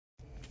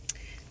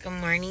Good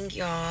morning,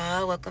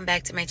 y'all. Welcome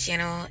back to my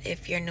channel.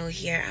 If you're new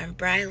here, I'm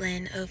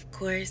Brylyne, of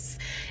course.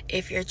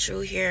 If you're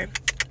true here,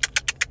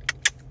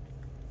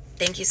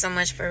 thank you so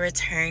much for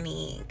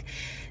returning.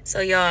 So,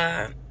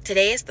 y'all,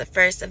 today is the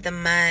first of the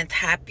month.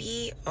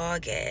 Happy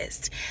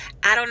August.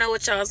 I don't know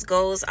what y'all's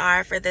goals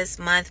are for this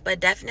month, but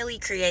definitely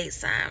create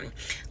some.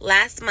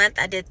 Last month,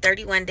 I did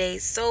 31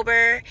 days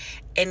sober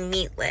and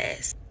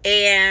meatless.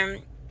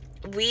 And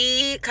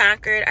we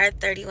conquered our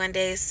 31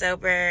 days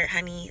sober,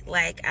 honey.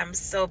 Like, I'm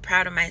so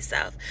proud of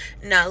myself.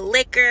 No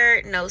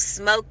liquor, no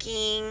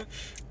smoking.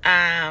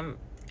 I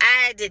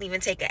didn't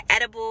even take an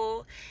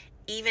edible,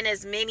 even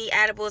as many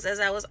edibles as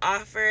I was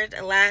offered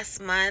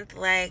last month.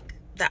 Like,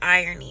 the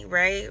irony,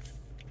 right?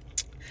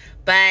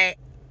 But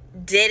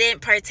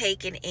didn't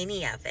partake in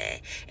any of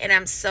it. And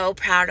I'm so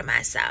proud of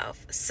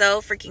myself.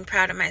 So freaking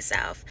proud of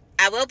myself.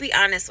 I will be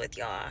honest with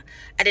y'all.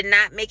 I did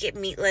not make it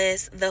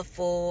meatless the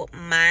full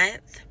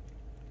month.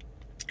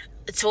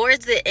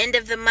 Towards the end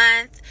of the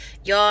month,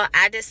 y'all,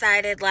 I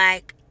decided,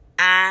 like,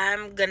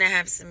 I'm gonna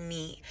have some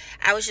meat.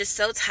 I was just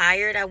so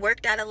tired. I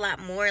worked out a lot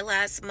more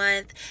last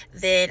month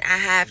than I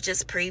have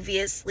just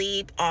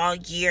previously all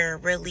year,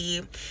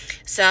 really.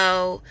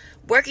 So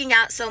working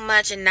out so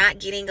much and not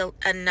getting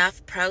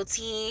enough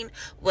protein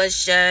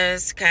was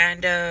just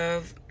kind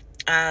of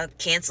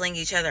canceling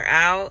each other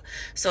out.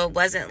 So it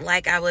wasn't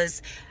like I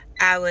was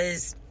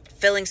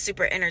feeling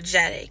super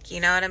energetic.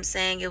 You know what I'm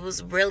saying? It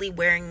was really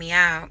wearing me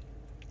out.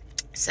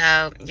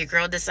 So your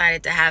girl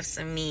decided to have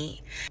some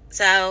meat.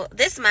 So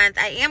this month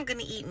I am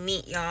gonna eat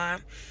meat,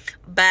 y'all,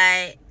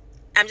 but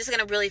I'm just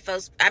gonna really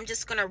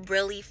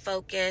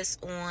focus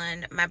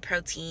on my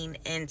protein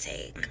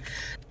intake.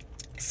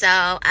 So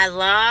I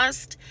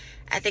lost,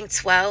 I think,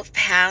 12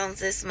 pounds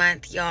this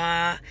month,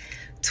 y'all.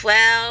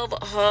 12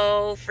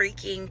 whole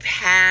freaking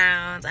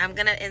pounds. I'm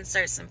gonna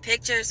insert some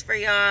pictures for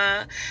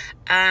y'all.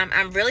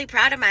 I'm really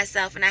proud of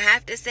myself, and I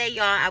have to say,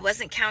 y'all, I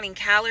wasn't counting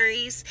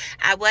calories.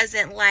 I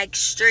wasn't like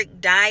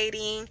strict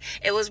dieting.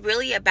 It was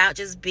really about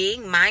just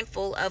being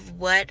mindful of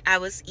what I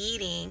was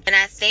eating. And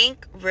I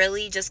think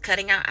really just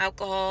cutting out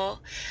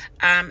alcohol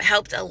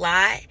helped a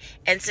lot.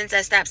 And since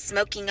I stopped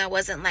smoking, I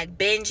wasn't like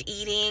binge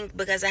eating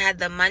because I had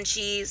the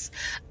munchies.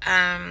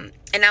 And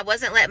I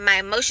wasn't letting my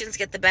emotions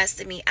get the best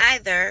of me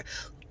either,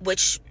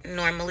 which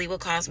normally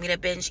would cause me to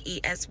binge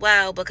eat as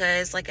well,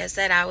 because like I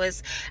said, I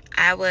was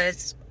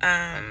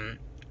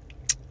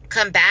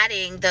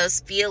combating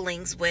those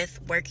feelings with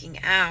working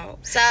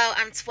out. So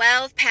I'm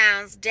 12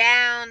 pounds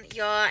down,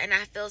 y'all, and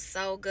I feel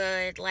so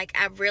good. Like,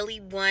 I really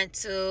want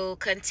to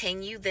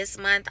continue this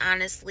month,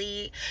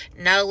 honestly.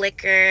 No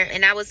liquor.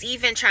 And I was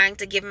even trying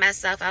to give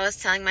myself, I was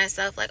telling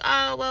myself, like,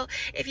 oh, well,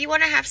 if you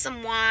want to have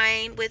some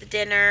wine with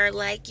dinner,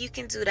 like, you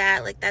can do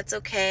that. Like, that's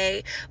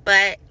okay.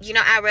 But, you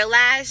know, I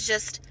realized,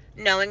 just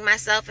knowing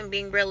myself and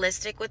being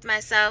realistic with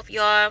myself,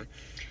 y'all,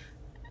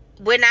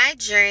 when I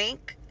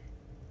drink,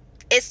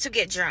 it's to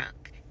get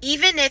drunk.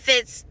 Even if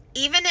it's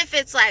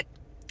like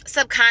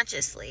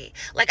subconsciously.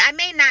 Like, I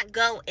may not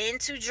go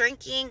into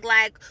drinking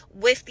like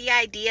with the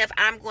idea of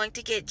I'm going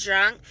to get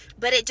drunk,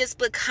 but it just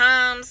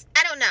becomes,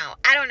 I don't know.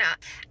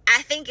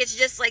 I think it's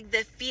just like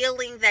the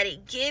feeling that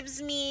it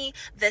gives me,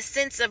 the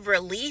sense of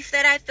relief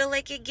that I feel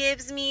like it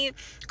gives me,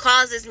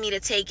 causes me to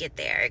take it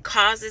there. It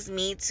causes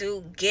me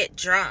to get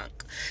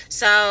drunk.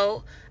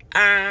 So,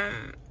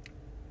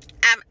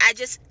 I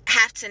just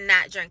have to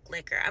not drink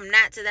liquor. I'm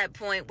not to that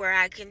point where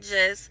I can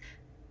just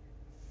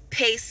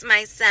pace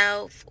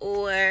myself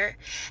or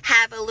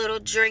have a little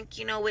drink,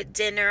 you know, with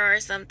dinner or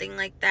something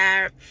like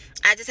that.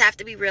 I just have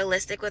to be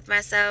realistic with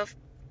myself.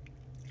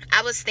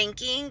 I was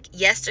thinking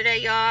yesterday,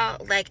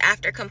 y'all, like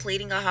after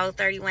completing a whole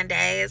 31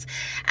 days,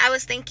 I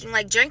was thinking,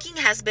 like, drinking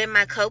has been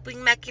my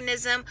coping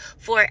mechanism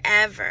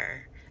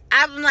forever.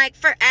 I'm like,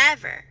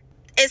 forever.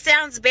 It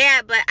sounds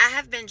bad, but I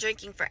have been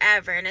drinking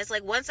forever. And it's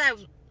like, once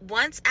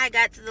I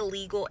got to the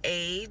legal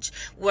age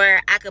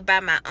where I could buy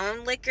my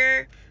own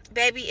liquor,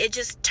 baby, it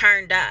just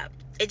turned up.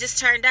 It just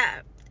turned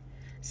up.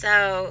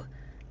 So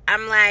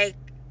I'm like,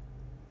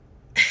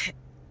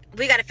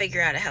 we got to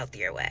figure out a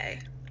healthier way.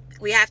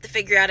 We have to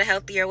figure out a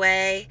healthier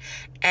way.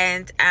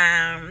 And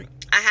I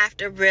have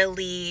to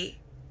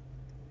really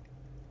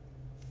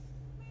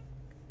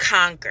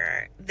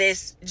conquer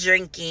this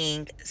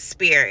drinking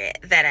spirit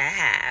that I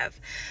have.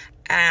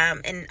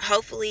 And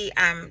hopefully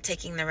I'm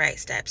taking the right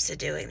steps to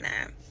doing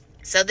that.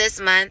 So this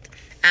month,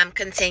 I'm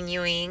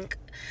continuing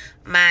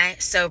my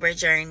sober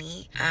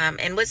journey,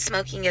 and with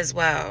smoking as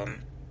well.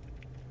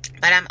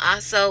 But I'm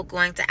also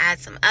going to add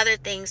some other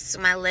things to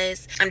my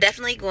list. I'm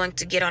definitely going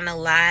to get on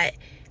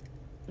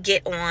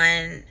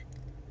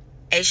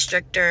a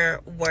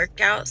stricter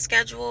workout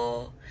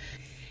schedule.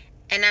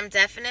 And I'm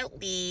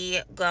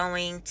definitely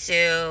going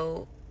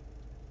to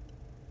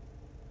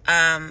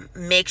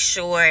make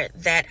sure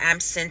that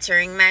I'm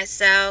centering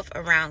myself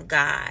around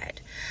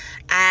God.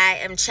 I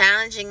am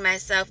challenging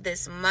myself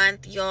this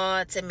month,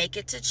 y'all, to make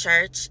it to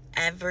church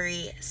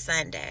every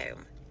Sunday.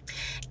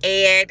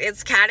 And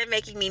it's kind of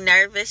making me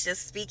nervous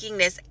just speaking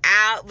this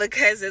out,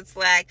 because it's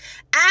like,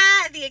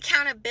 the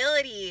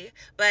accountability.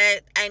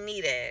 But I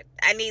need it.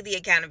 I need the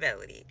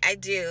accountability. I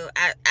do.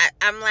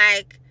 I'm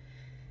like,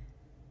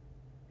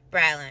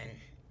 Brylyne,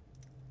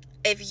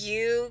 if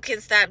you can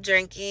stop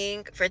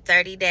drinking for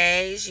 30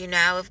 days,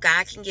 if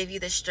God can give you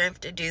the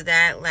strength to do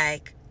that,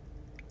 like,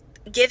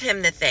 give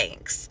him the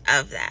thanks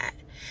of that.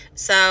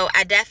 So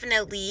I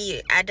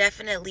definitely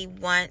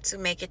want to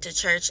make it to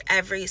church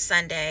every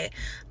Sunday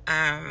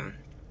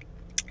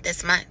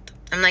this month.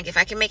 I'm like, if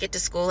I can make it to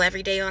school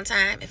every day on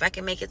time, if I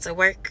can make it to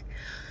work,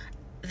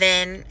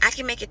 then I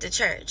can make it to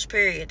church,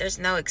 period. There's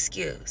no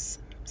excuse.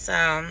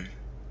 So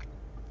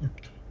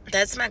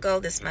that's my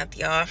goal this month,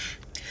 y'all.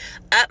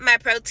 Up my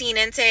protein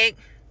intake,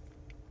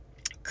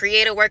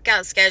 create a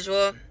workout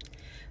schedule,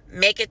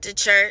 make it to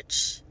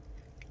church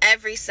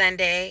every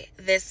Sunday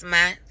this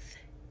month.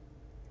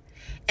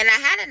 And I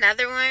had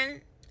another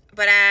one,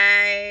 but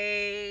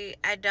I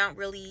don't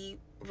really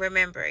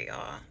remember,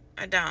 y'all.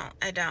 I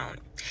don't.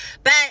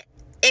 But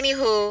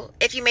anywho,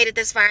 if you made it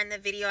this far in the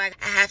video, I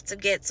have to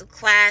get to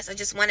class. I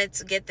just wanted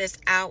to get this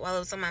out while it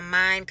was on my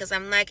mind, because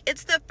I'm like,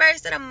 it's the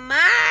first of the month.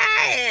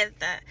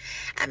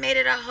 I made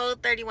it a whole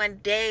 31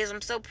 days.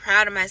 I'm so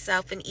proud of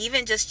myself. And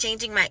even just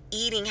changing my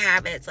eating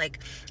habits, like,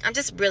 I'm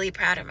just really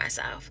proud of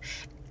myself.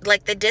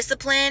 Like, the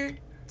discipline,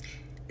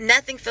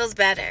 nothing feels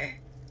better.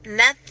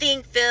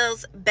 Nothing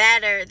feels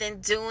better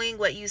than doing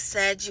what you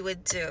said you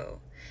would do.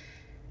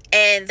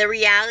 And the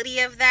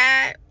reality of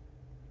that,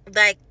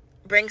 like,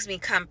 brings me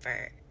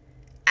comfort.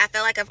 I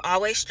feel like I've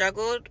always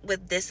struggled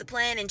with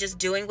discipline and just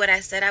doing what I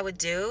said I would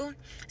do.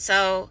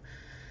 So,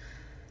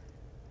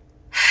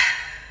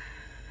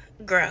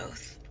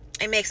 growth.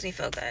 It makes me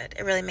feel good.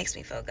 It really makes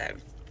me feel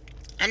good.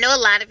 I know a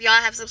lot of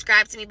y'all have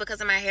subscribed to me because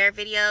of my hair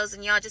videos,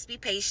 and y'all just be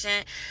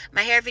patient.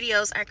 My hair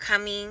videos are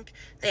coming.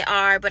 They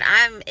are, but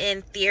I'm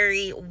in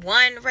theory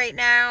 1 right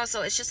now,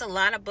 so it's just a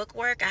lot of book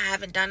work. I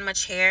haven't done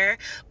much hair,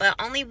 but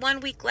only 1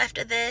 week left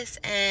of this,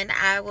 and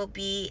I will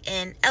be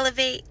in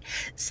Elevate.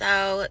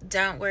 So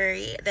don't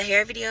worry. The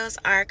hair videos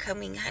are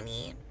coming,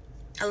 honey.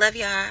 I love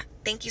y'all.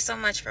 Thank you so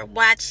much for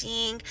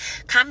watching.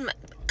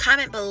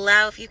 Comment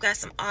below if you've got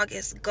some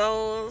August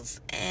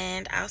goals,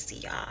 and I'll see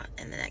y'all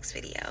in the next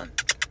video.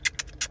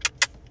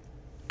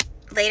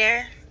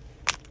 Later.